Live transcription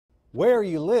Where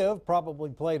you live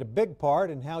probably played a big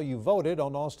part in how you voted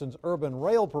on Austin's urban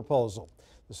rail proposal.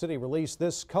 The city released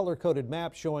this color-coded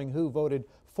map showing who voted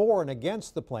for and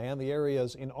against the plan. The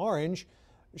areas in orange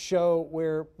show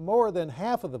where more than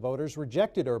half of the voters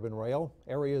rejected urban rail.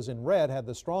 Areas in red had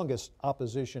the strongest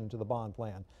opposition to the bond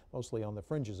plan, mostly on the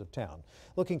fringes of town.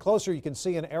 Looking closer, you can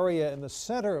see an area in the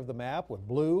center of the map with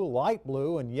blue, light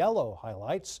blue, and yellow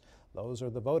highlights. Those are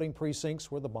the voting precincts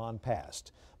where the bond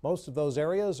passed. Most of those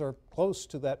areas are close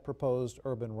to that proposed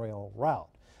urban rail route.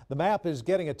 The map is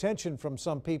getting attention from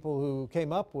some people who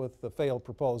came up with the failed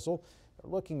proposal.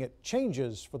 They're looking at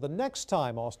changes for the next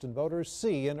time Austin voters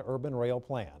see an urban rail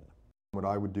plan. What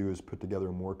I would do is put together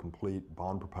a more complete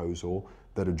bond proposal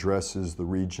that addresses the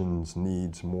region's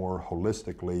needs more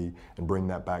holistically and bring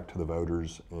that back to the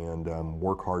voters and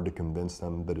work hard to convince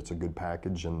them that it's a good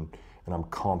package, and I'm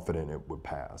confident it would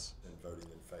pass.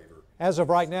 As of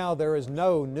right now, there is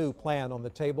no new plan on the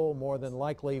table. More than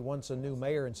likely, once a new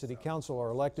mayor and city council are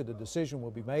elected, a decision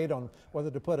will be made on whether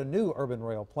to put a new urban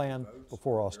rail plan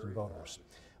before Austin voters.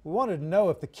 We wanted to know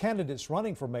if the candidates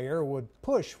running for mayor would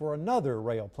push for another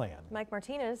rail plan. Mike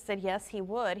Martinez said yes, he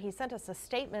would. He sent us a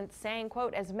statement saying,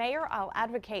 quote, "As mayor, I'll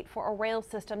advocate for a rail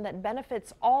system that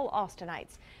benefits all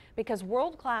Austinites because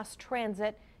world-class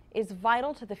transit is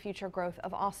vital to the future growth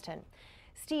of Austin."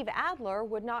 Steve Adler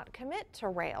would not commit to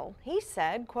rail. He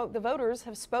said, quote, "The voters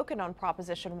have spoken on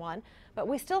Proposition 1, but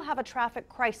we still have a traffic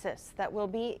crisis that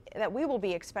we will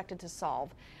be expected to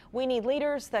solve. We need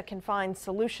leaders that can find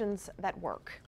solutions that work."